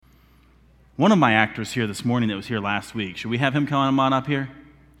One of my actors here this morning that was here last week, should we have him come on up here?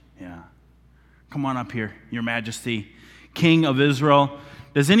 Yeah. Come on up here, Your Majesty, King of Israel.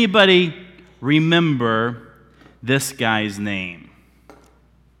 Does anybody remember this guy's name?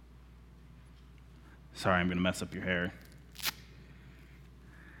 Sorry, I'm going to mess up your hair.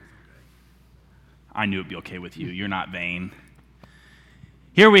 I knew it'd be okay with you. You're not vain.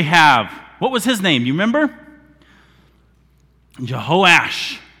 Here we have, what was his name? You remember?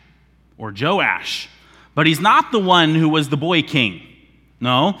 Jehoash, or Joash. But he's not the one who was the boy king.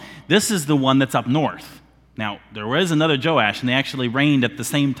 No, this is the one that's up north. Now, there was another Joash, and they actually reigned at the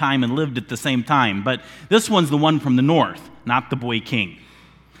same time and lived at the same time. But this one's the one from the north, not the boy king.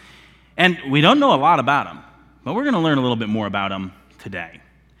 And we don't know a lot about him, but we're going to learn a little bit more about him today.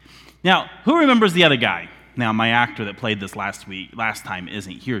 Now, who remembers the other guy? Now, my actor that played this last time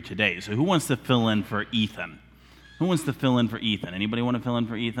isn't here today, so who wants to fill in for Ethan? Who wants to fill in for Ethan? Anybody want to fill in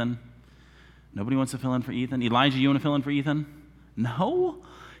for Ethan? Nobody wants to fill in for Ethan? Elijah, you want to fill in for Ethan? No?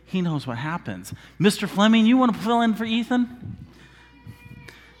 He knows what happens. Mr. Fleming, you want to fill in for Ethan?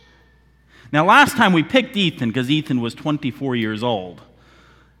 Now, last time we picked Ethan because Ethan was 24 years old.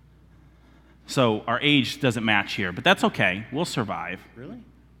 So our age doesn't match here, but that's okay. We'll survive. Really?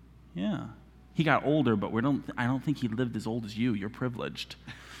 Yeah. He got older, but I don't think he lived as old as you. You're privileged.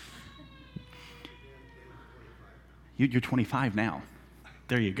 You're 25 now.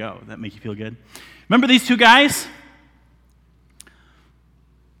 There you go. That make you feel good? Remember these two guys?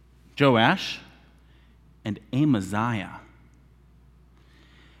 Joash and Amaziah.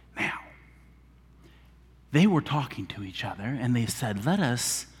 Now, they were talking to each other, and they said,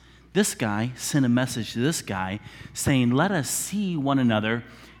 this guy sent a message to this guy saying, let us see one another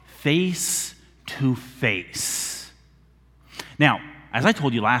face to face. Now, as I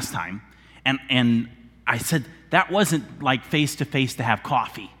told you last time, and I said that wasn't like face to face to have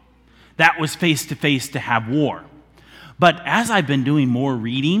coffee. That was face to face to have war. But as I've been doing more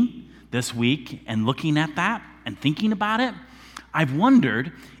reading this week and looking at that and thinking about it, I've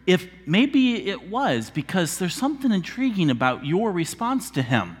wondered if maybe it was because there's something intriguing about your response to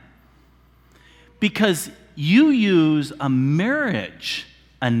him. Because you use a marriage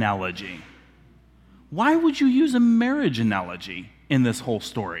analogy. Why would you use a marriage analogy in this whole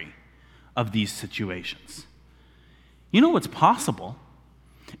story of these situations? You know what's possible?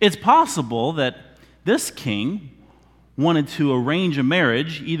 It's possible that this king wanted to arrange a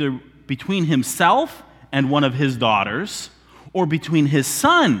marriage either between himself and one of his daughters or between his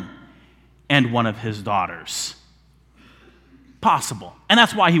son and one of his daughters. Possible. And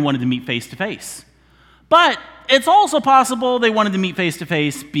that's why he wanted to meet face to face. But it's also possible they wanted to meet face to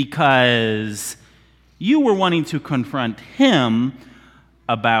face because you were wanting to confront him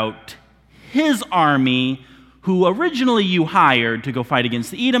about his army, who originally you hired to go fight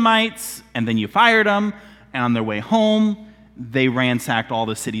against the Edomites, and then you fired them, and on their way home, they ransacked all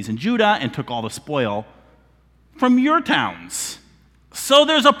the cities in Judah and took all the spoil from your towns. So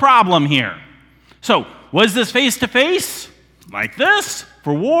there's a problem here. So was this face to face like this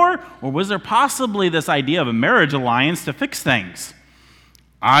for war, or was there possibly this idea of a marriage alliance to fix things?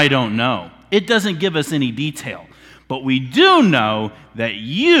 I don't know. It doesn't give us any detail. But we do know that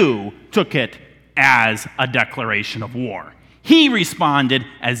you took it as a declaration of war. He responded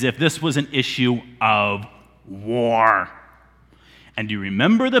as if this was an issue of war. And do you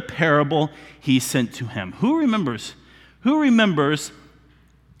remember the parable he sent to him? Who remembers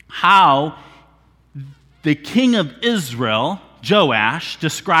how the king of Israel, Joash,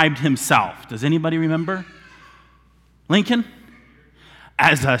 described himself? Does anybody remember? Lincoln?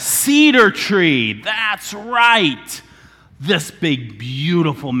 As a cedar tree. That's right. This big,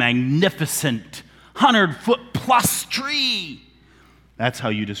 beautiful, magnificent, 100-foot-plus tree. That's how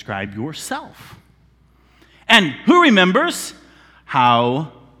you describe yourself. And who remembers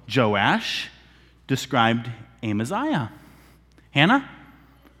how Joash described Amaziah? Hannah?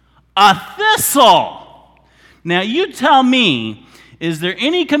 A thistle. Now you tell me, is there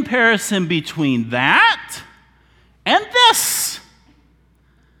any comparison between that and this?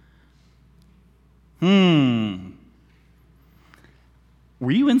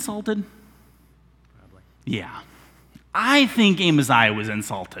 Were you insulted? Probably. Yeah. I think Amaziah was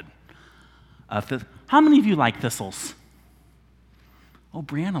insulted. How many of you like thistles? Oh,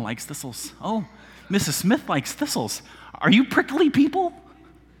 Brianna likes thistles. Oh, Mrs. Smith likes thistles. Are you prickly people?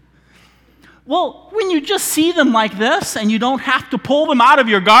 Well, when you just see them like this and you don't have to pull them out of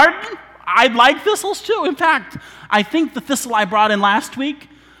your garden, I like thistles too. In fact, I think the thistle I brought in last week,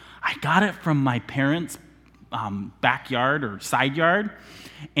 I got it from my parents' backyard or side yard.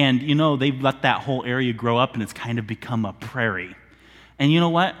 And, you know, they've let that whole area grow up and it's kind of become a prairie. And you know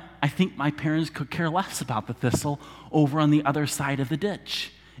what? I think my parents could care less about the thistle over on the other side of the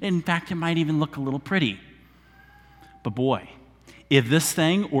ditch. In fact, it might even look a little pretty. But boy, if this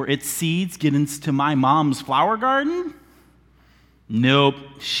thing or its seeds get into my mom's flower garden, nope,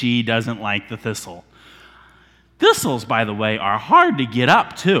 she doesn't like the thistle. Thistles, by the way, are hard to get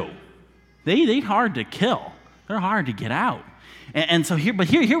up too. They're hard to kill. They're hard to get out. And so here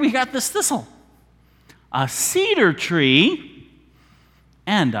we got this thistle. A cedar tree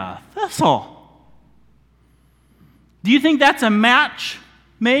and a thistle. Do you think that's a match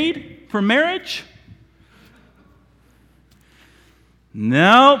made for marriage?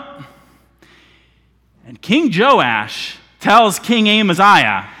 Nope. And King Joash tells King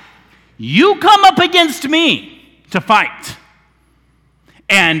Amaziah, you come up against me to fight.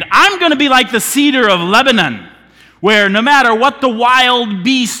 And I'm going to be like the cedar of Lebanon, where no matter what the wild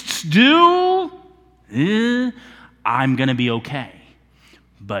beasts do, I'm going to be okay.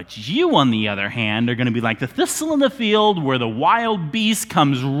 But you, on the other hand, are going to be like the thistle in the field, where the wild beast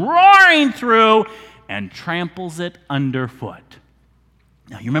comes roaring through and tramples it underfoot.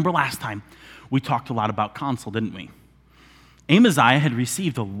 Now, you remember last time we talked a lot about counsel, didn't we? Amaziah had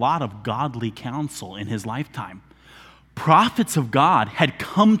received a lot of godly counsel in his lifetime. Prophets of God had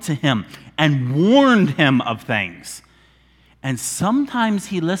come to him and warned him of things. And sometimes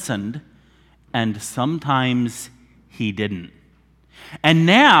he listened, and sometimes he didn't. And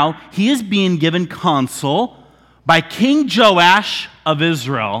now he is being given counsel by King Joash of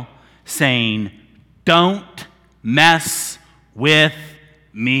Israel, saying, don't mess with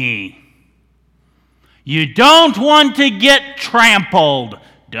me. You don't want to get trampled.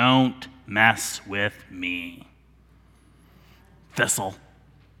 Don't mess with me. Thistle.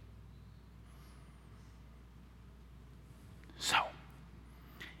 So,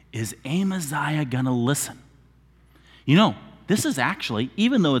 is Amaziah going to listen? You know, this is actually,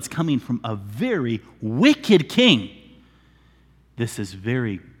 even though it's coming from a very wicked king, this is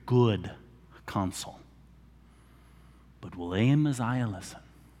very good counsel. But will Amaziah listen?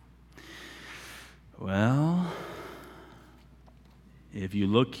 Well, if you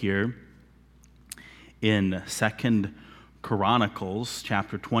look here in 2 Chronicles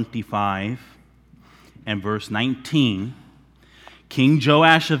chapter 25 and verse 19, King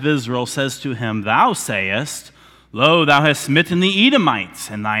Joash of Israel says to him, thou sayest, lo, thou hast smitten the Edomites,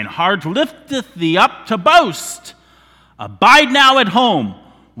 and thine heart lifteth thee up to boast. Abide now at home.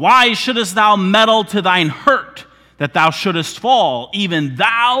 Why shouldest thou meddle to thine hurt, that thou shouldest fall, even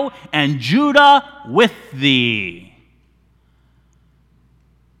thou and Judah with thee?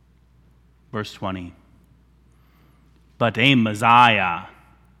 Verse 20. But Amaziah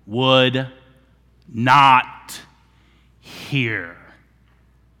would not hear.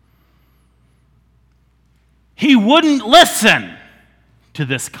 He wouldn't listen to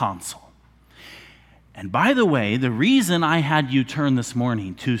this counsel. And by the way, the reason I had you turn this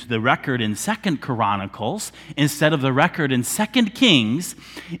morning to the record in 2 Chronicles instead of the record in 2 Kings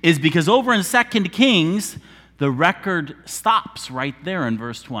is because over in 2 Kings, the record stops right there in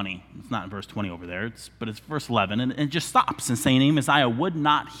verse 20. It's not in verse 20 over there, but it's verse 11, and it just stops and saying Amaziah would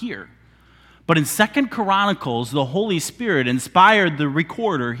not hear. But in 2 Chronicles, the Holy Spirit inspired the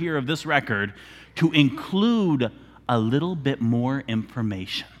recorder here of this record to include a little bit more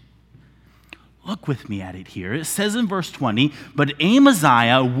information. Look with me at it here. It says in verse 20, but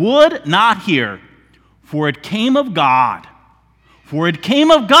Amaziah would not hear, for it came of God. For it came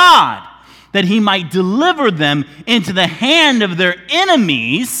of God that he might deliver them into the hand of their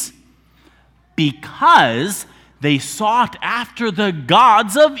enemies, because they sought after the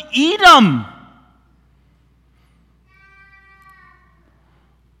gods of Edom.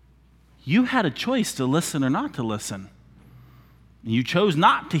 You had a choice to listen or not to listen. You chose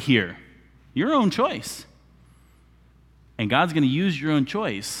not to hear. Your own choice. And God's going to use your own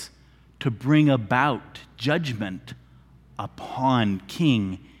choice to bring about judgment upon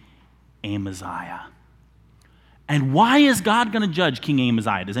King Amaziah. And why is God going to judge King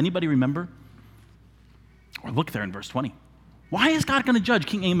Amaziah? Does anybody remember? Or look there in verse 20. Why is God going to judge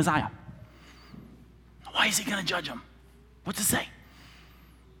King Amaziah? Why is he going to judge him? What's it say?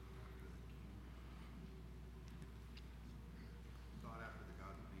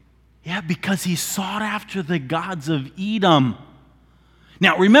 Yeah, because he sought after the gods of Edom.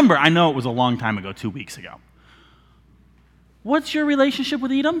 Now, remember, I know it was a long time ago, 2 weeks ago. What's your relationship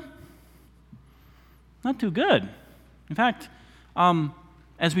with Edom? Not too good. In fact,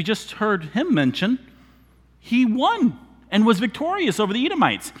 as we just heard him mention, he won and was victorious over the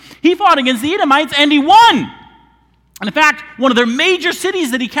Edomites. He fought against the Edomites and he won. And in fact, one of their major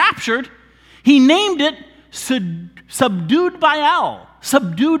cities that he captured, he named it Subdued Baal.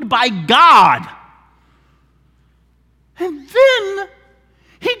 subdued by God. And then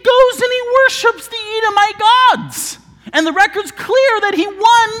he goes and he worships the Edomite gods. And the record's clear that he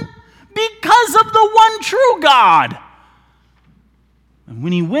won because of the one true God. And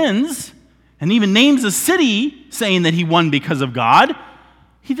when he wins, and even names a city saying that he won because of God,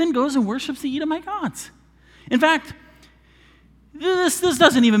 he then goes and worships the Edomite gods. In fact, this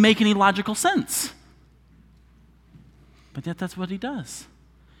doesn't even make any logical sense. But yet that's what he does.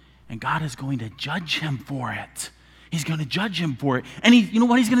 And God is going to judge him for it. He's going to judge him for it. And you know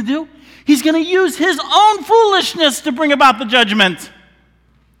what he's going to do? He's going to use his own foolishness to bring about the judgment.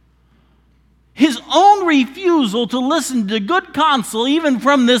 His own refusal to listen to good counsel, even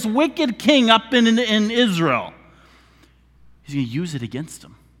from this wicked king up in Israel. He's going to use it against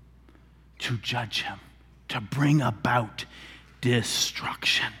him to judge him, to bring about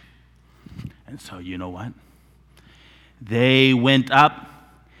destruction. And so, you know what? They went up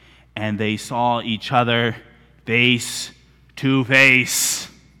and they saw each other face to face.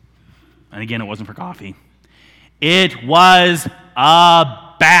 And again, it wasn't for coffee. It was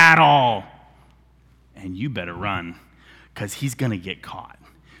a battle. And you better run, because he's going to get caught.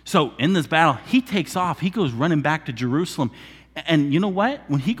 So in this battle, he takes off. He goes running back to Jerusalem. And you know what?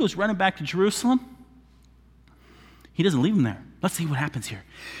 When he goes running back to Jerusalem, he doesn't leave him there. Let's see what happens here.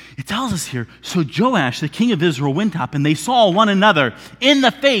 It tells us here, so Joash, the king of Israel, went up, and they saw one another in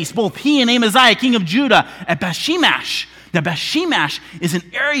the face, both he and Amaziah, king of Judah, at Beth-shemesh. Now, Beth-shemesh is an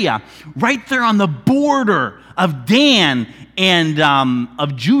area right there on the border of Dan and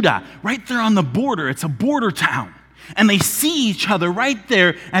of Judah, right there on the border. It's a border town. And they see each other right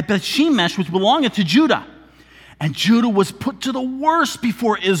there at Beth-shemesh, which belonged to Judah. And Judah was put to the worst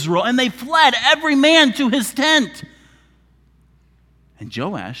before Israel, and they fled, every man to his tent. And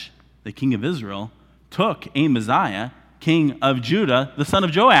Joash, the king of Israel, took Amaziah, king of Judah, the son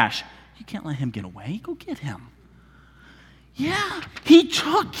of Joash. You can't let him get away. Go get him. Yeah, he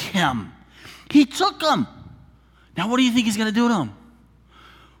took him. He took him. Now, what do you think he's going to do to him?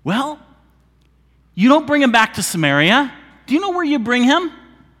 Well, you don't bring him back to Samaria. Do you know where you bring him?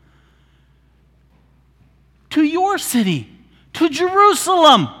 To your city, to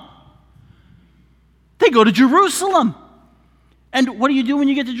Jerusalem. They go to Jerusalem. And what do you do when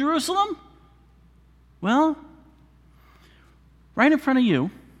you get to Jerusalem? Well, right in front of you,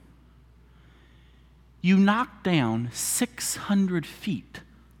 you knock down 600 feet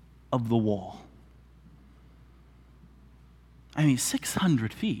of the wall. I mean,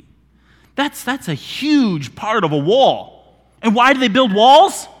 600 feet. That's a huge part of a wall. And why do they build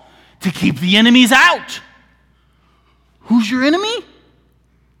walls? To keep the enemies out. Who's your enemy?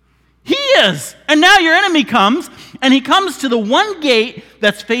 He is. And now your enemy comes, and he comes to the one gate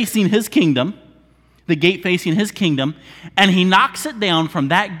that's facing his kingdom, the gate facing his kingdom, and he knocks it down from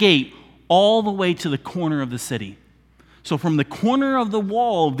that gate all the way to the corner of the city. So from the corner of the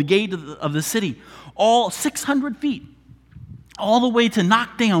wall of the gate of the city, all 600 feet, all the way to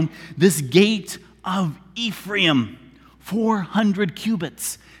knock down this gate of Ephraim, 400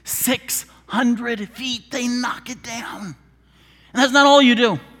 cubits, 600 feet, they knock it down. And that's not all you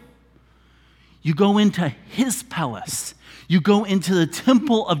do. You go into his palace. You go into the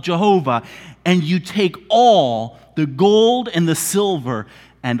temple of Jehovah, and you take all the gold and the silver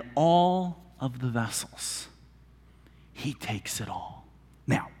and all of the vessels. He takes it all.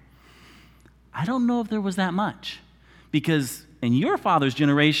 Now, I don't know if there was that much, because in your father's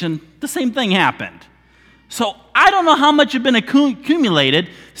generation, the same thing happened. So I don't know how much had been accumulated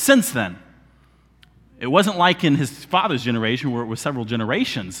since then. It wasn't like in his father's generation where it was several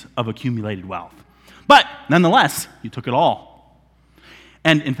generations of accumulated wealth. But nonetheless, you took it all.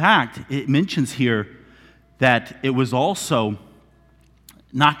 And in fact, it mentions here that it was also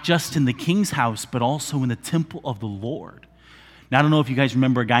not just in the king's house, but also in the temple of the Lord. Now, I don't know if you guys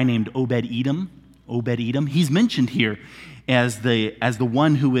remember a guy named Obed-Edom. Obed-Edom. He's mentioned here as the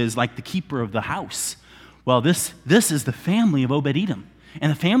one who is like the keeper of the house. Well, this is the family of Obed-Edom. And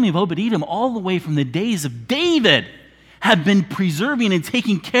the family of Obed-Edom, all the way from the days of David, have been preserving and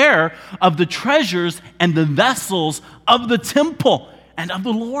taking care of the treasures and the vessels of the temple and of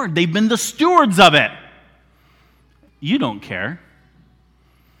the Lord. They've been the stewards of it. You don't care.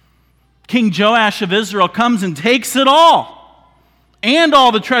 King Joash of Israel comes and takes it all, and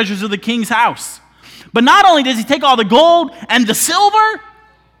all the treasures of the king's house. But not only does he take all the gold and the silver,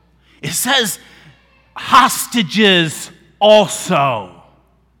 it says hostages also.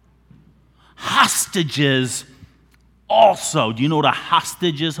 Hostages also. Do you know what a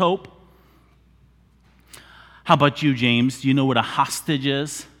hostage is, Hope? How about you, James? Do you know what a hostage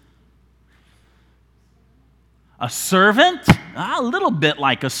is? A servant? A little bit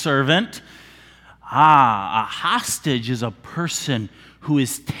like a servant. A hostage is a person who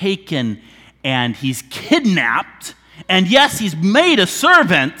is taken and he's kidnapped. And yes, he's made a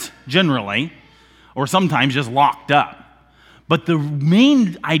servant, generally, or sometimes just locked up. But the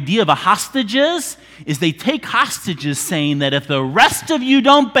main idea of a hostage is they take hostages saying that if the rest of you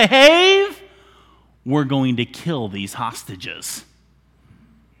don't behave, we're going to kill these hostages.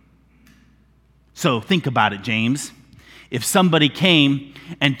 So think about it, James. If somebody came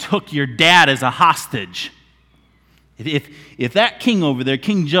and took your dad as a hostage, if that king over there,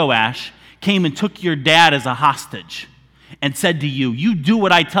 King Joash, came and took your dad as a hostage and said to you, you do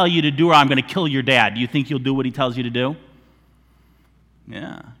what I tell you to do or I'm going to kill your dad, do you think you'll do what he tells you to do?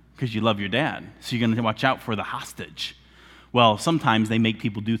 Yeah, because you love your dad, so you're going to watch out for the hostage. Well, sometimes they make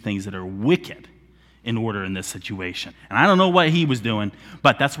people do things that are wicked in order in this situation. And I don't know what he was doing,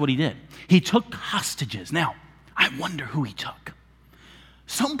 but that's what he did. He took hostages. Now, I wonder who he took.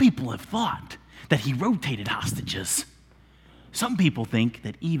 Some people have thought that he rotated hostages. Some people think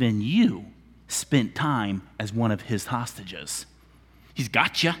that even you spent time as one of his hostages. He's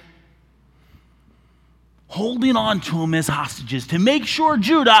got you, holding on to him as hostages to make sure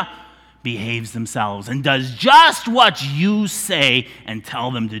Judah behaves themselves and does just what you say and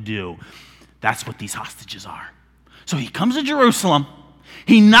tell them to do. That's what these hostages are. So he comes to Jerusalem.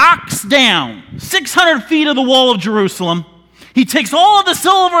 He knocks down 600 feet of the wall of Jerusalem. He takes all of the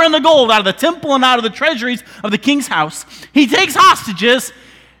silver and the gold out of the temple and out of the treasuries of the king's house. He takes hostages,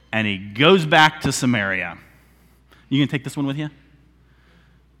 and he goes back to Samaria. You going to take this one with you?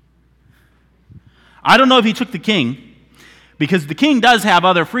 I don't know if he took the king, because the king does have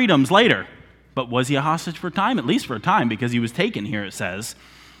other freedoms later. But was he a hostage for a time? At least for a time, because he was taken here, it says.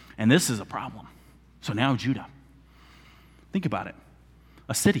 And this is a problem. So now Judah. Think about it.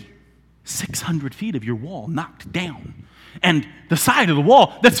 A city, 600 feet of your wall knocked down. And the side of the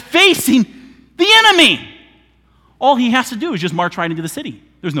wall that's facing the enemy. All he has to do is just march right into the city.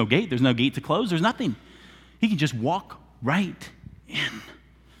 There's no gate. There's no gate to close. There's nothing. He can just walk right in.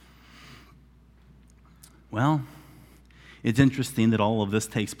 Well, it's interesting that all of this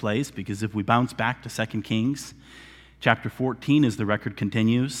takes place because if we bounce back to 2 Kings, chapter 14, as the record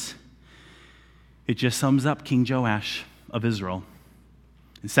continues, it just sums up King Joash of Israel.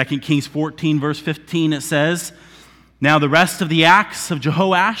 In 2 Kings 14, verse 15, it says, now the rest of the acts of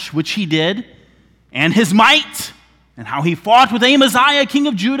Jehoash, which he did, and his might, and how he fought with Amaziah, king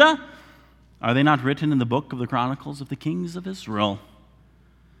of Judah, are they not written in the book of the Chronicles of the Kings of Israel?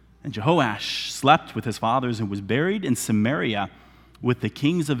 And Jehoash slept with his fathers and was buried in Samaria with the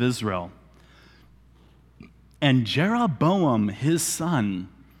kings of Israel. And Jeroboam, his son,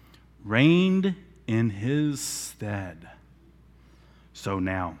 reigned in his stead. So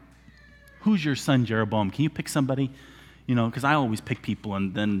now, who's your son Jeroboam? Can you pick somebody? You know, because I always pick people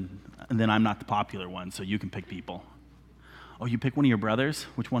and then I'm not the popular one, so you can pick people. Oh, you pick one of your brothers?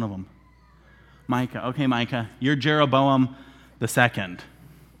 Which one of them? Micah. Okay, Micah. You're Jeroboam the second.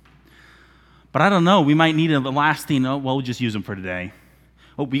 But I don't know. We might need a lasting, we'll just use him for today.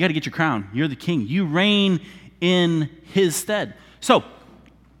 Oh, we got to get your crown. You're the king. You reign in his stead. So,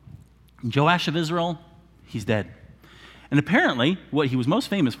 Joash of Israel, he's dead. And apparently, what he was most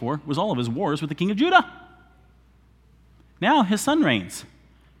famous for was all of his wars with the king of Judah. Now his son reigns.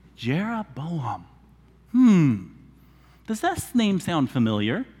 Jeroboam. Does that name sound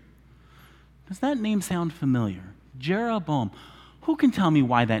familiar? Does that name sound familiar? Jeroboam. Who can tell me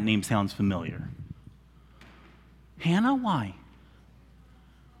why that name sounds familiar? Hannah, why?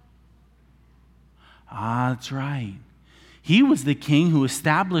 That's right. He was the king who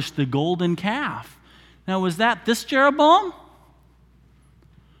established the golden calf. Now, was that this Jeroboam?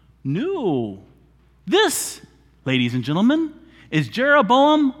 No. This, ladies and gentlemen, is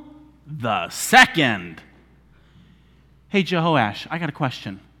Jeroboam the second. Hey, Jehoash, I got a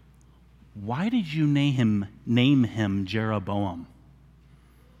question. Why did you name him Jeroboam?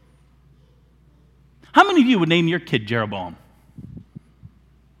 How many of you would name your kid Jeroboam?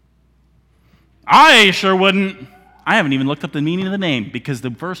 I sure wouldn't. I haven't even looked up the meaning of the name because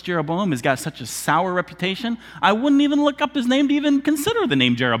the first Jeroboam has got such a sour reputation, I wouldn't even look up his name to even consider the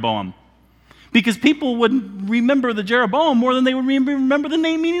name Jeroboam. Because people would remember the Jeroboam more than they would remember the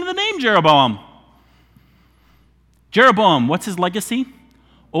meaning of the name Jeroboam. Jeroboam, what's his legacy?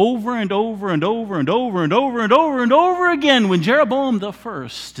 Over and over and over and over and over and over and over again, when Jeroboam the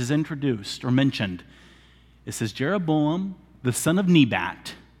first is introduced or mentioned, it says Jeroboam, the son of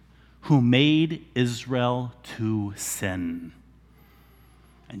Nebat, who made Israel to sin.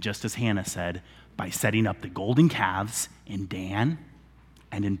 And just as Hannah said, by setting up the golden calves in Dan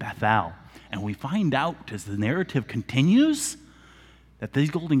and in Bethel. And we find out as the narrative continues that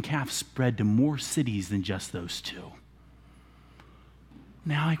these golden calves spread to more cities than just those two.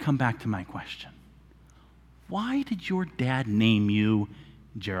 Now I come back to my question. Why did your dad name you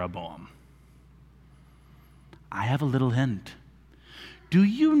Jeroboam? I have a little hint. Do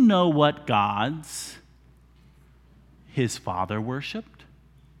you know what gods his father worshipped?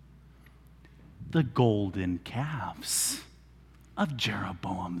 The golden calves of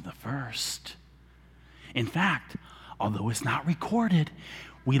Jeroboam the first. In fact, although it's not recorded,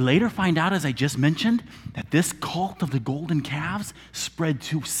 we later find out, as I just mentioned, that this cult of the golden calves spread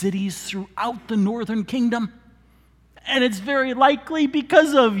to cities throughout the northern kingdom. And it's very likely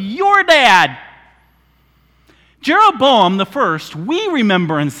because of your dad. Jeroboam the first, we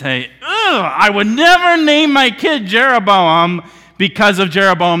remember and say, I would never name my kid Jeroboam because of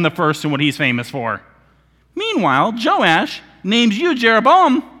Jeroboam the first and what he's famous for. Meanwhile, Joash names you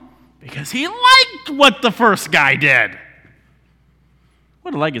Jeroboam because he liked what the first guy did.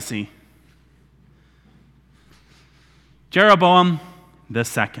 What a legacy. Jeroboam the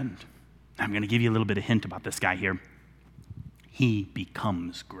second. I'm going to give you a little bit of hint about this guy here. He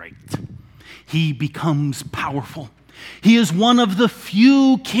becomes great. He becomes powerful. He is one of the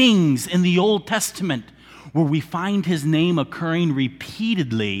few kings in the Old Testament where we find his name occurring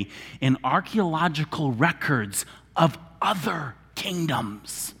repeatedly in archaeological records of other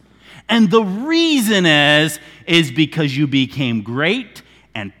kingdoms. And the reason is because you became great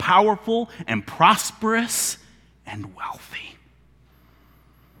and powerful and prosperous and wealthy.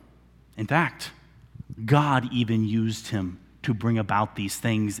 In fact, God even used him to bring about these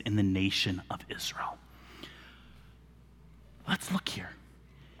things in the nation of Israel. Let's look here.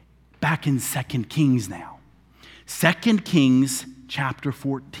 Back in 2 Kings now. 2 Kings chapter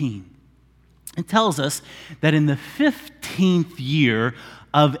 14. It tells us that in the 15th year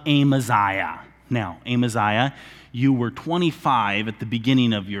of Amaziah. Now, Amaziah, you were 25 at the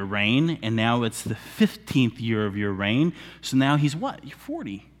beginning of your reign, and now it's the 15th year of your reign. So now he's what? You're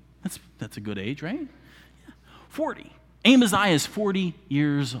 40. That's a good age, right? Yeah. 40. Amaziah is 40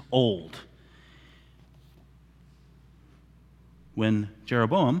 years old when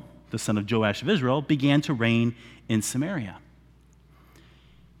Jeroboam, the son of Joash of Israel, began to reign in Samaria.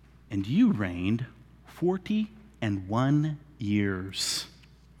 And you reigned 41 years.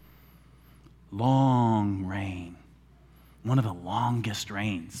 Long reign. One of the longest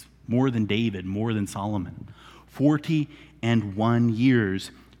reigns. More than David, more than Solomon. 41 years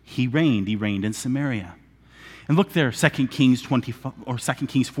he reigned. He reigned in Samaria. And look there, 2 Kings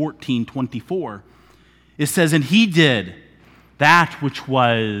 14:24. It says, and he did that which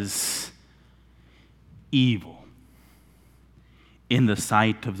was evil in the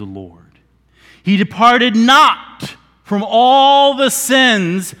sight of the Lord. He departed not from all the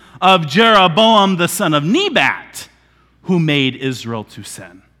sins of Jeroboam the son of Nebat, who made Israel to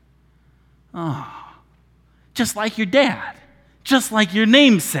sin. Just like your dad, just like your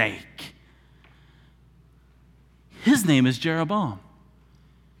namesake. His name is Jeroboam.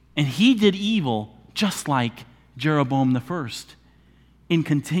 And he did evil just like Jeroboam the first, in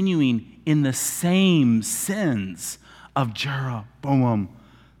continuing in the same sins of Jeroboam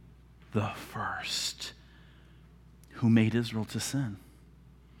the first, who made Israel to sin.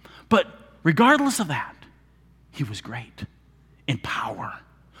 But regardless of that, he was great in power.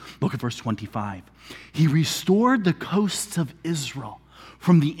 Look at verse 25. He restored the coasts of Israel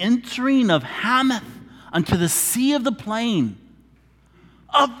from the entering of Hamath unto the sea of the plain,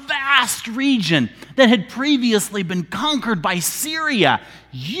 a vast region that had previously been conquered by Syria.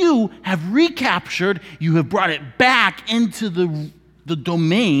 You have recaptured, you have brought it back into the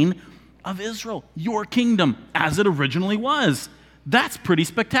domain of Israel, your kingdom, as it originally was. That's pretty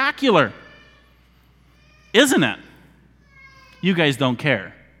spectacular, isn't it? You guys don't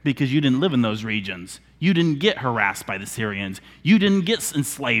care because you didn't live in those regions. You didn't get harassed by the Syrians. You didn't get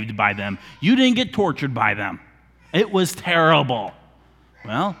enslaved by them. You didn't get tortured by them. It was terrible.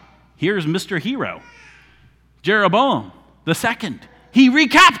 Well, here's Mr. Hero, Jeroboam the second. He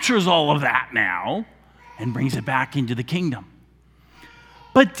recaptures all of that now and brings it back into the kingdom.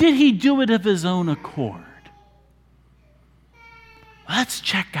 But did he do it of his own accord? Let's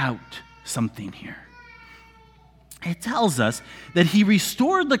check out something here. It tells us that he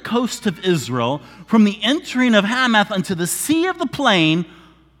restored the coast of Israel from the entering of Hamath unto the sea of the plain,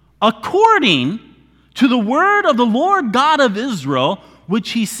 according to the word of the Lord God of Israel,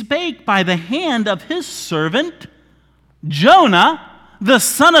 which he spake by the hand of his servant Jonah, the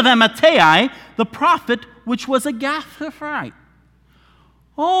son of Amittai, the prophet, which was a Gathriphite.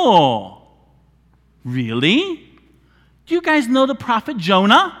 Oh, really? Do you guys know the prophet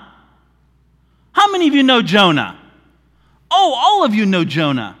Jonah? How many of you know Jonah? Oh, all of you know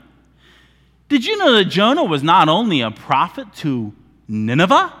Jonah. Did you know that Jonah was not only a prophet to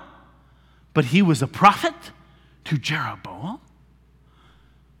Nineveh, but he was a prophet to Jeroboam?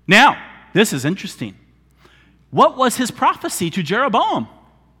 Now, this is interesting. What was his prophecy to Jeroboam?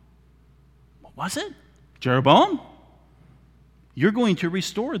 What was it? Jeroboam, you're going to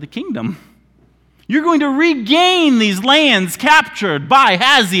restore the kingdom. You're going to regain these lands captured by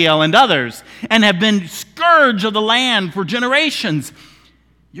Hazael and others and have been scourge of the land for generations.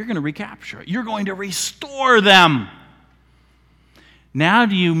 You're going to recapture it. You're going to restore them. Now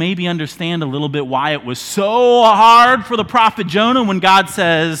do you maybe understand a little bit why it was so hard for the prophet Jonah when God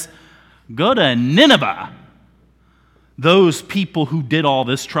says, go to Nineveh, those people who did all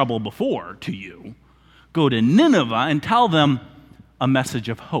this trouble before to you. Go to Nineveh and tell them a message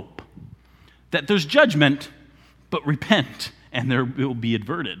of hope. That there's judgment, but repent, and it will be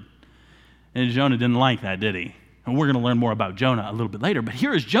averted. And Jonah didn't like that, did he? And we're going to learn more about Jonah a little bit later. But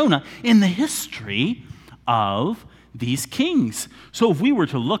here is Jonah in the history of these kings. So if we were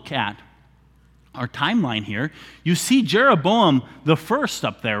to look at our timeline here, you see Jeroboam the first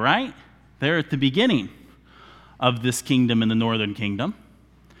up there, right? There at the beginning of this kingdom in the northern kingdom.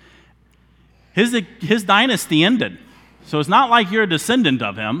 His dynasty ended. So it's not like you're a descendant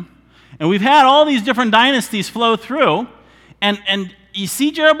of him. And we've had all these different dynasties flow through. And you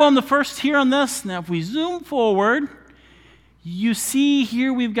see Jeroboam the first here on this. Now if we zoom forward, you see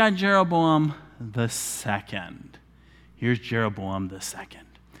here we've got Jeroboam the second. Here's Jeroboam the second.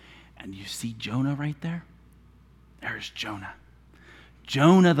 And you see Jonah right there? There's Jonah.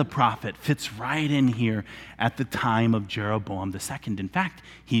 Jonah the prophet fits right in here at the time of Jeroboam the second. In fact,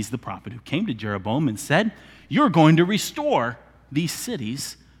 he's the prophet who came to Jeroboam and said, you're going to restore these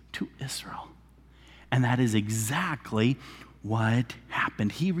cities to Israel. And that is exactly what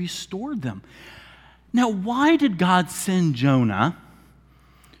happened. He restored them. Now, why did God send Jonah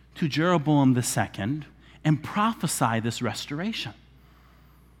to Jeroboam the second and prophesy this restoration?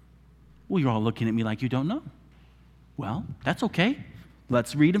 Well, you're all looking at me like you don't know. Well, that's okay.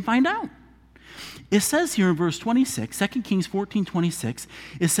 Let's read and find out. It says here in verse 26, 2 Kings 14:26,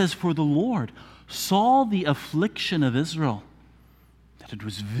 it says, for the Lord saw the affliction of Israel, that it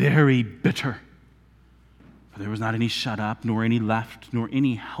was very bitter. For there was not any shut up, nor any left, nor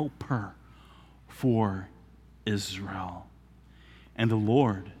any helper for Israel. And the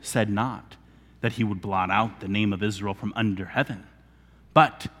Lord said not that he would blot out the name of Israel from under heaven,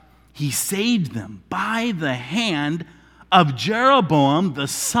 but he saved them by the hand of Jeroboam, the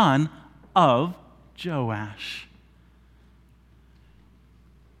son of Joash.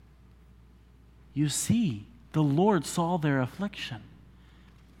 You see, the Lord saw their affliction.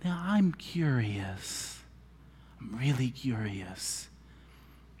 Now, I'm curious. I'm really curious.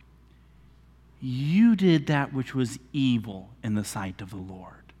 You did that which was evil in the sight of the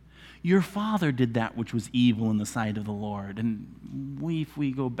Lord. Your father did that which was evil in the sight of the Lord. And if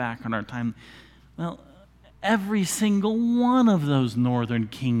we go back on our time, well, every single one of those northern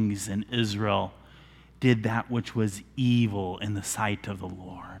kings in Israel did that which was evil in the sight of the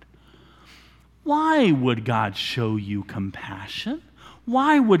Lord. Why would God show you compassion?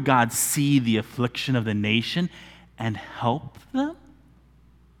 Why would God see the affliction of the nation and help them?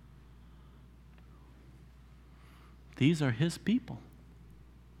 These are his people.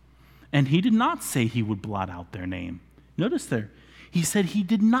 And he did not say he would blot out their name. Notice there, he said he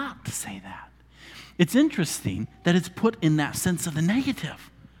did not say that. It's interesting that it's put in that sense of the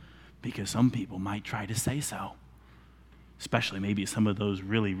negative, because some people might try to say so, especially maybe some of those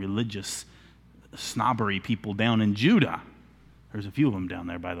really religious, snobbery people down in Judah. There's a few of them down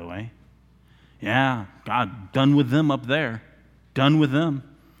there, by the way. Yeah, God done with them up there. Done with them.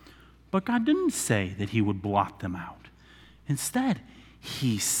 But God didn't say that he would blot them out. Instead,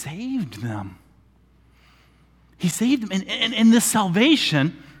 he saved them. He saved them. And this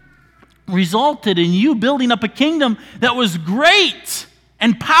salvation resulted in you building up a kingdom that was great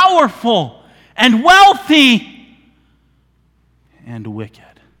and powerful and wealthy and wicked.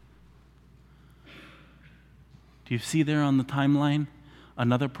 Do you see there on the timeline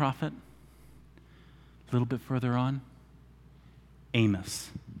another prophet? A little bit further on, Amos.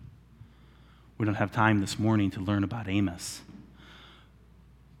 We don't have time this morning to learn about Amos.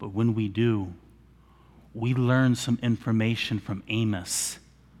 But when we do, we learn some information from Amos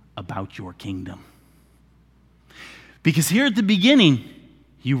about your kingdom. Because here at the beginning,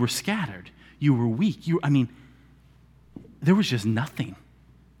 you were scattered. You were weak. There was just nothing.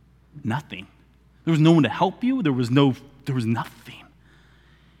 Nothing. There was no one to help you. There was nothing.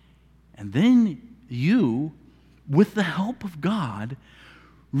 And then you with the help of God,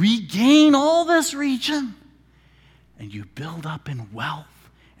 regain all this region, and you build up in wealth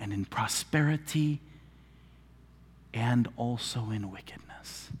and in prosperity and also in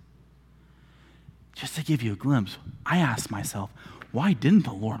wickedness. Just to give you a glimpse, I asked myself, why didn't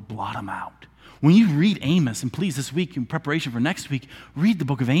the Lord blot them out? When you read Amos, and please this week in preparation for next week, read the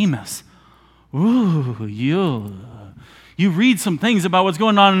book of Amos. Ooh, you read some things about what's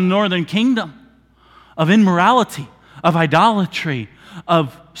going on in the northern kingdom, of immorality, of idolatry,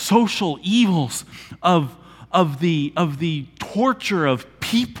 of social evils, of the torture of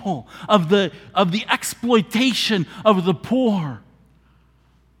people, of the exploitation of the poor,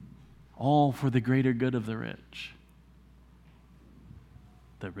 all for the greater good of the rich.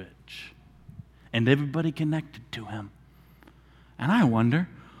 The rich. And everybody connected to him. And I wonder,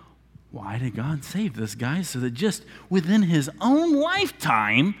 why did God save this guy so that just within his own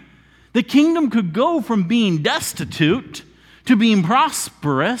lifetime, the kingdom could go from being destitute to being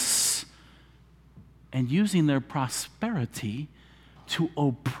prosperous and using their prosperity to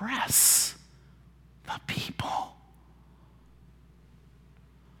oppress the people?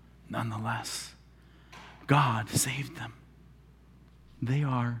 Nonetheless, God saved them. They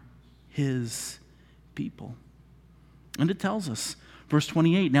are his people. And it tells us, verse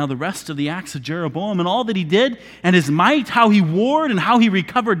 28, now the rest of the acts of Jeroboam and all that he did, and his might, how he warred and how he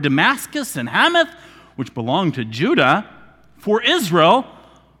recovered Damascus and Hamath, which belonged to Judah, for Israel,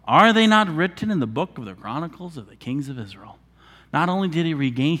 are they not written in the book of the Chronicles of the kings of Israel? Not only did he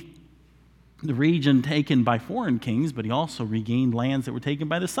regain the region taken by foreign kings, but he also regained lands that were taken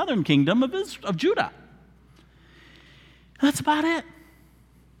by the southern kingdom of Judah. That's about it.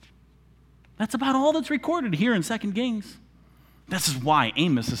 That's about all that's recorded here in 2 Kings. This is why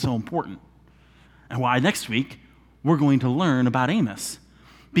Amos is so important. And why next week we're going to learn about Amos.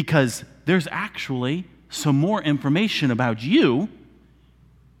 Because there's actually some more information about you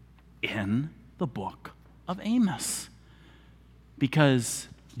in the book of Amos. Because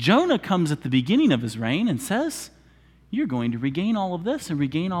Jonah comes at the beginning of his reign and says, you're going to regain all of this and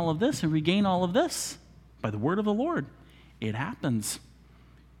regain all of this and regain all of this by the word of the Lord. It happens.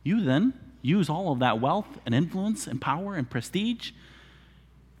 You then use all of that wealth and influence and power and prestige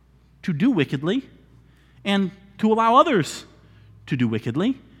to do wickedly and to allow others to do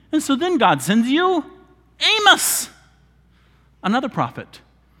wickedly. And so then God sends you Amos, another prophet.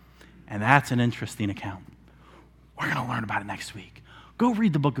 And that's an interesting account. We're going to learn about it next week. Go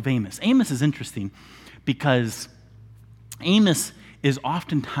read the book of Amos. Amos is interesting because Amos is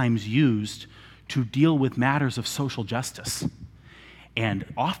oftentimes used to deal with matters of social justice. And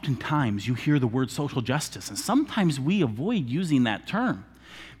oftentimes you hear the word social justice, and sometimes we avoid using that term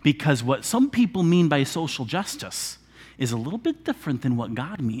because what some people mean by social justice is a little bit different than what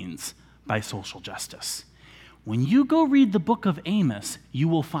God means by social justice. When you go read the book of Amos, you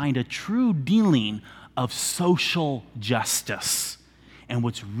will find a true dealing of social justice. And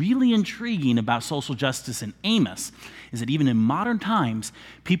what's really intriguing about social justice in Amos is that even in modern times,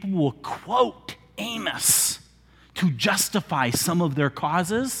 people will quote Amos to justify some of their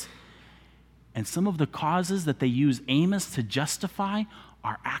causes, and some of the causes that they use Amos to justify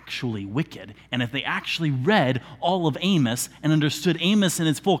are actually wicked. And if they actually read all of Amos and understood Amos in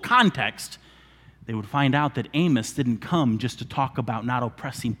its full context, they would find out that Amos didn't come just to talk about not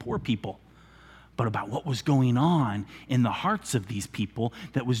oppressing poor people, but about what was going on in the hearts of these people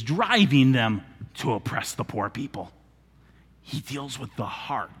that was driving them to oppress the poor people. He deals with the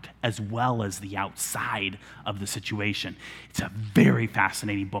heart as well as the outside of the situation. It's a very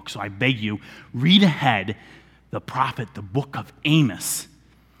fascinating book, so I beg you, read ahead the book of Amos.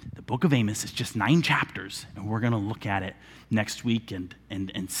 The book of Amos is just 9 chapters, and we're going to look at it next week and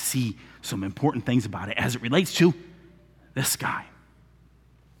see some important things about it as it relates to this guy.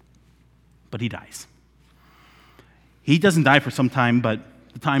 But he dies. He doesn't die for some time, but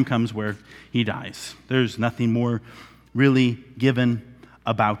the time comes where he dies. There's nothing more really given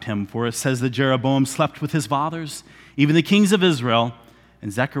about him. For it says that Jeroboam slept with his fathers, even the kings of Israel,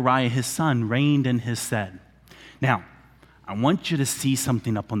 and Zechariah his son reigned in his stead. Now, I want you to see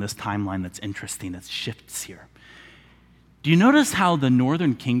something up on this timeline that's interesting, that shifts here. Do you notice how the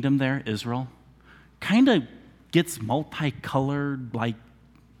northern kingdom there, Israel, kind of gets multicolored, like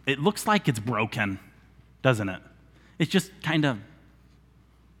it looks like it's broken, doesn't it? It's just kind of,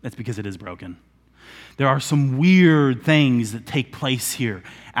 that's because it is broken. There are some weird things that take place here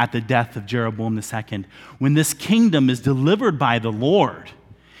at the death of Jeroboam II. When this kingdom is delivered by the Lord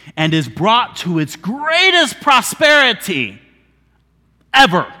and is brought to its greatest prosperity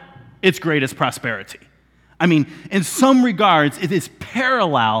ever, its greatest prosperity. I mean, in some regards, it is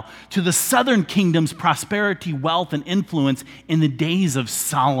parallel to the southern kingdom's prosperity, wealth, and influence in the days of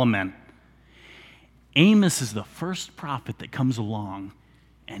Solomon. Amos is the first prophet that comes along,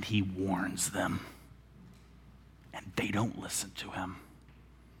 and he warns them. And they don't listen to him.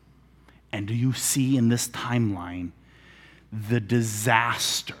 And do you see in this timeline the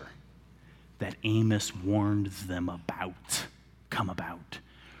disaster that Amos warns them about come about,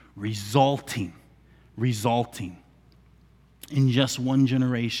 resulting in just one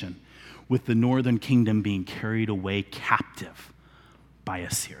generation with the northern kingdom being carried away captive by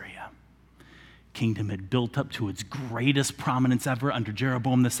Assyria. Kingdom had built up to its greatest prominence ever under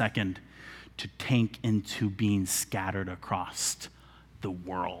Jeroboam II to tank into being scattered across the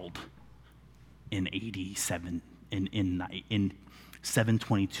world in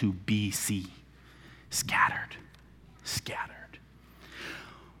 722 BC. Scattered.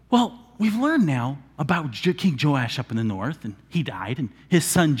 Well, we've learned now about King Joash up in the north, and he died, and his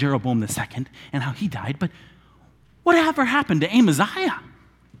son Jeroboam II, and how he died. But whatever happened to Amaziah?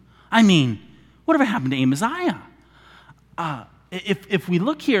 I mean, whatever happened to Amaziah? If we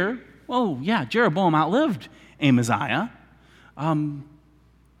look here, well, yeah, Jeroboam outlived Amaziah.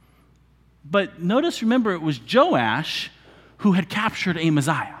 But remember, it was Joash who had captured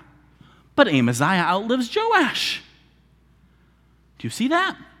Amaziah. But Amaziah outlives Joash. Do you see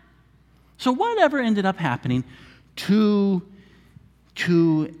that? So whatever ended up happening to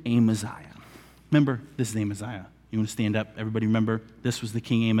Amaziah? Remember, this is Amaziah. You want to stand up? Everybody remember, this was the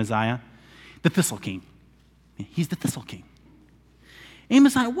king Amaziah? The thistle king. He's the thistle king.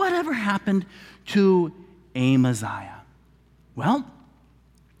 Amaziah, whatever happened to Amaziah? Well,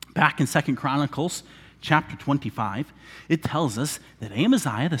 back in 2 Chronicles chapter 25, it tells us that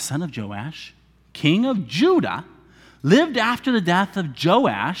Amaziah, the son of Joash, king of Judah, lived after the death of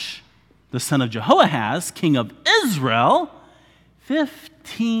Joash, the son of Jehoahaz, king of Israel,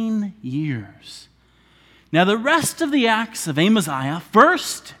 15 years. Now the rest of the acts of Amaziah,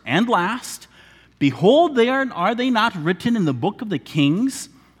 first and last, behold, are they not written in the book of the kings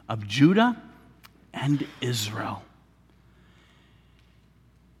of Judah and Israel?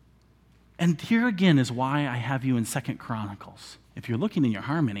 And here again is why I have you in 2 Chronicles. If you're looking in your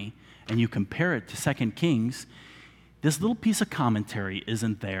harmony and you compare it to 2 Kings, this little piece of commentary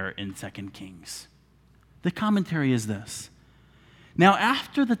isn't there in 2 Kings. The commentary is this. Now,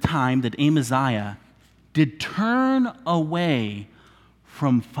 after the time that Amaziah did turn away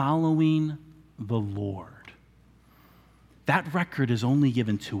from following the Lord, that record is only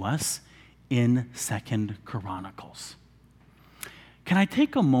given to us in 2 Chronicles. Can I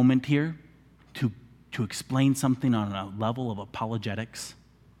take a moment here to explain something on a level of apologetics?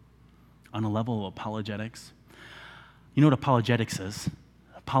 On a level of apologetics? You know what apologetics is?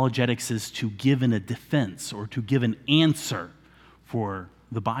 Apologetics is to give in a defense or to give an answer for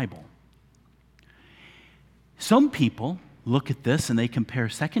the Bible. Some people look at this and they compare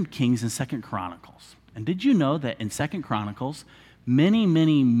 2 Kings and 2 Chronicles. And did you know that in 2 Chronicles,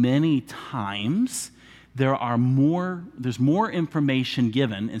 many times there's more information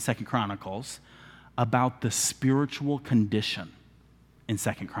given in 2 Chronicles about the spiritual condition in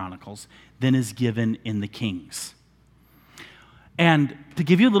 2 Chronicles than is given in the Kings. And to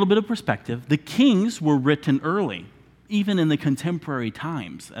give you a little bit of perspective, the Kings were written early, even in the contemporary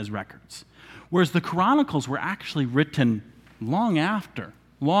times as records, whereas the Chronicles were actually written long after,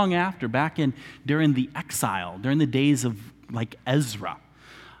 during the exile, during the days of like Ezra,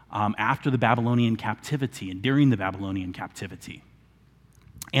 after the Babylonian captivity and during the Babylonian captivity.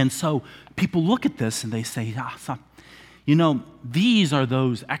 And so people look at this and they say, these are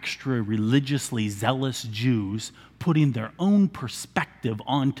those extra religiously zealous Jews putting their own perspective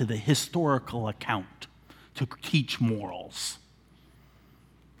onto the historical account to teach morals.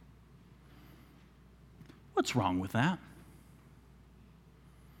 What's wrong with that?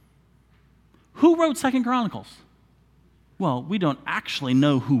 Who wrote 2 Chronicles? Well, we don't actually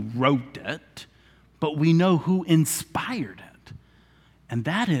know who wrote it, but we know who inspired it. And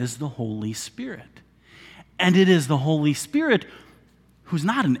that is the Holy Spirit. And it is the Holy Spirit who's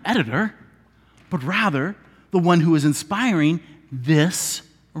not an editor, but rather the one who is inspiring this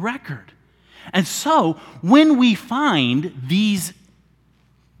record. And so when we find these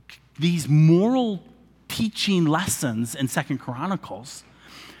moral teaching lessons in 2 Chronicles,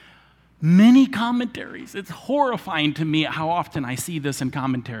 many commentaries, it's horrifying to me how often I see this in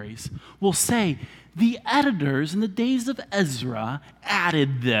commentaries, will say, the editors in the days of Ezra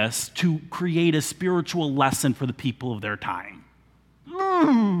added this to create a spiritual lesson for the people of their time.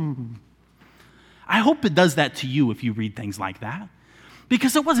 I hope it does that to you if you read things like that.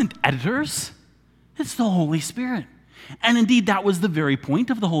 Because it wasn't editors. It's the Holy Spirit. And indeed, that was the very point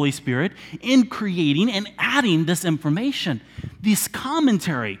of the Holy Spirit in creating and adding this information. This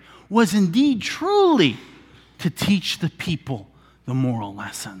commentary was indeed truly to teach the people the moral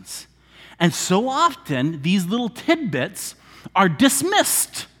lessons. And so often, these little tidbits are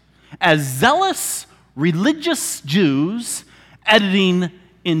dismissed as zealous religious Jews editing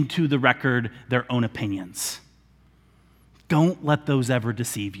into the record their own opinions. Don't let those ever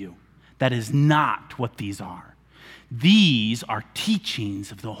deceive you. That is not what these are. These are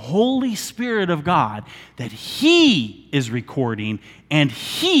teachings of the Holy Spirit of God that He is recording and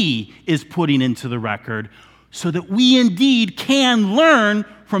He is putting into the record so that we indeed can learn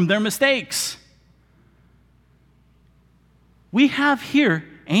from their mistakes. We have here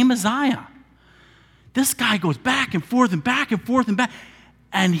Amaziah. This guy goes back and forth and back and forth and back.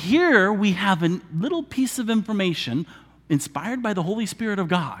 And here we have a little piece of information inspired by the Holy Spirit of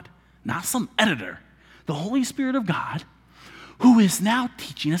God, not some editor. The Holy Spirit of God, who is now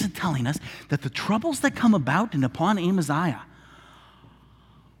teaching us and telling us that the troubles that come about and upon Amaziah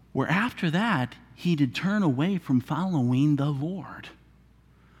were after that he did turn away from following the Lord.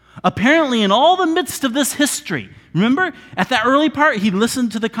 Apparently, in all the midst of this history, remember at that early part, he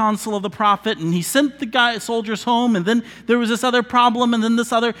listened to the counsel of the prophet and he sent the soldiers home, and then there was this other problem and then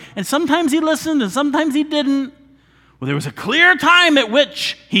this other, and sometimes he listened and sometimes he didn't. Well, there was a clear time at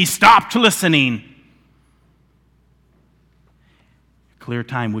which he stopped listening. A clear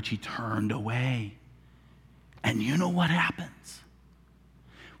time which he turned away. And you know what happens?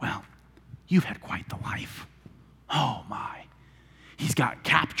 Well, you've had quite the life. Oh my. He's got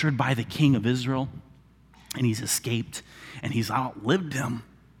captured by the king of Israel, and he's escaped, and he's outlived him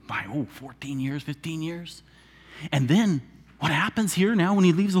by, 14 years, 15 years. And then what happens here now when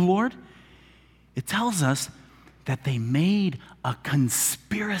he leaves the Lord? It tells us that they made a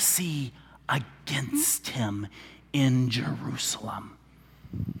conspiracy against him in Jerusalem.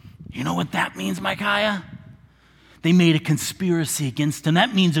 You know what that means, Micaiah? They made a conspiracy against him.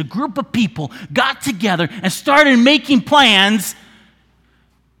 That means a group of people got together and started making plans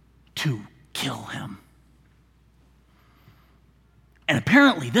to kill him. And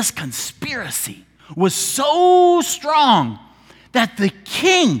apparently this conspiracy was so strong that the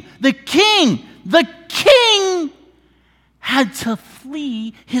king had to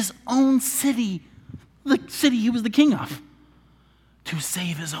flee his own city, the city he was the king of, to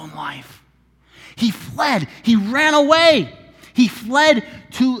save his own life. He fled. He ran away. He fled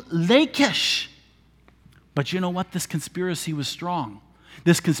to Lachish. But you know what? This conspiracy was strong.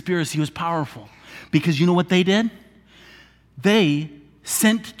 This conspiracy was powerful. Because you know what they did? They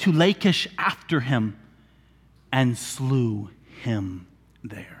sent to Lachish after him and slew him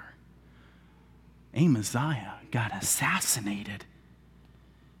there. Amaziah got assassinated.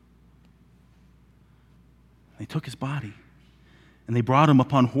 They took his body and they brought him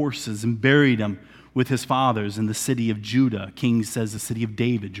upon horses and buried him with his fathers in the city of Judah. King says the city of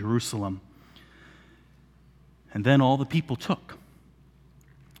David, Jerusalem. And then all the people took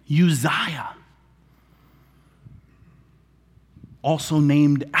Uzziah, also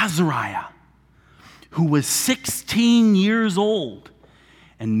named Azariah, who was 16 years old,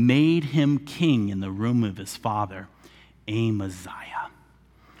 and made him king in the room of his father, Amaziah.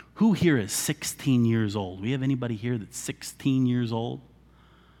 Who here is 16 years old? We have anybody here that's 16 years old?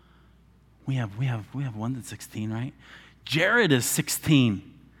 We have one that's 16, right? Jared is 16.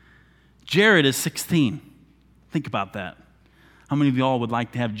 Jared is 16. Think about that. How many of y'all would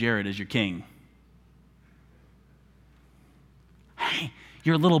like to have Jared as your king? Hey,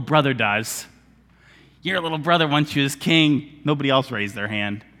 your little brother does. Your little brother wants you as king. Nobody else raised their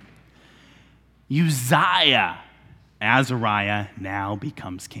hand. Uzziah, Azariah, now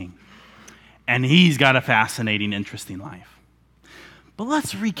becomes king. And he's got a fascinating, interesting life. But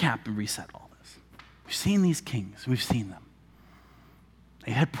let's recap and reset all this. We've seen these kings. We've seen them.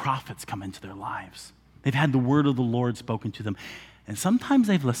 They've had prophets come into their lives. They've had the word of the Lord spoken to them. And sometimes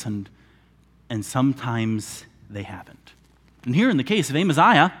they've listened, and sometimes they haven't. And here in the case of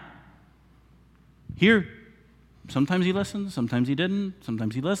Amaziah, here, sometimes he listened, sometimes he didn't,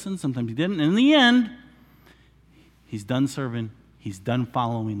 sometimes he listened, sometimes he didn't. And in the end, he's done serving, he's done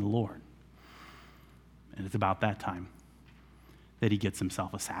following the Lord. And it's about that time that he gets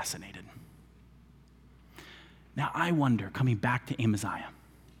himself assassinated. Now I wonder, coming back to Amaziah,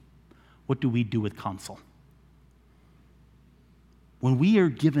 what do we do with counsel? When we are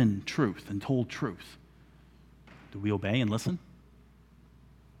given truth and told truth, do we obey and listen?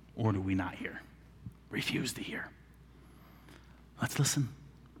 Or do we not hear? Refuse to hear? Let's listen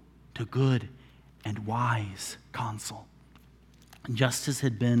to good and wise counsel. Just as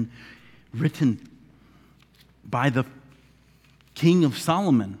had been written by the King of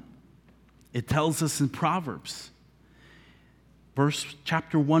Solomon. It tells us in Proverbs,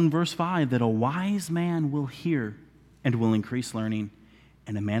 chapter 1, verse 5, that a wise man will hear and will increase learning,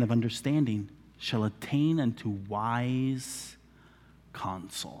 and a man of understanding shall attain unto wise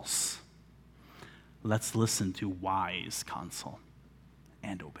counsels. Let's listen to wise counsel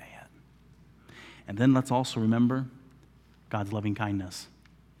and obey it. And then let's also remember God's loving kindness.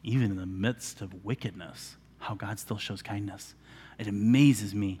 Even in the midst of wickedness, how God still shows kindness. It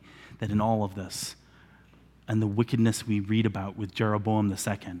amazes me that in all of this, and the wickedness we read about with Jeroboam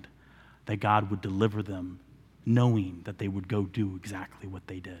II, that God would deliver them, knowing that they would go do exactly what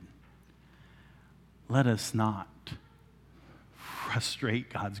they did. Let us not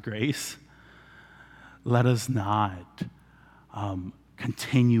frustrate God's grace. Let us not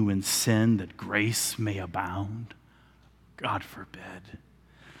continue in sin that grace may abound. God forbid.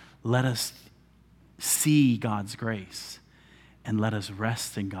 Let us see God's grace, and let us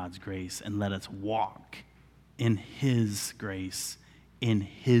rest in God's grace, and let us walk in His grace, in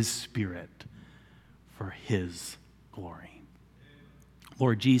His Spirit, for His glory.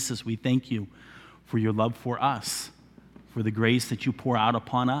 Lord Jesus, we thank you for your love for us, for the grace that you pour out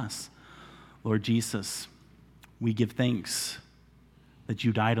upon us. Lord Jesus, we give thanks that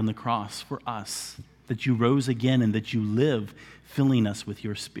you died on the cross for us, that you rose again, and that you live, filling us with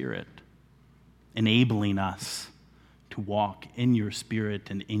your Spirit, enabling us to walk in your Spirit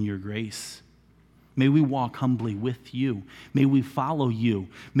and in your grace. May we walk humbly with you. May we follow you.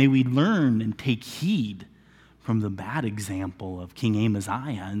 May we learn and take heed from the bad example of King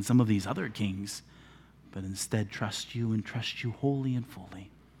Amaziah and some of these other kings, but instead trust you and trust you wholly and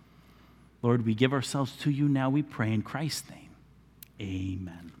fully. Lord, we give ourselves to you now, we pray in Christ's name.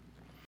 Amen.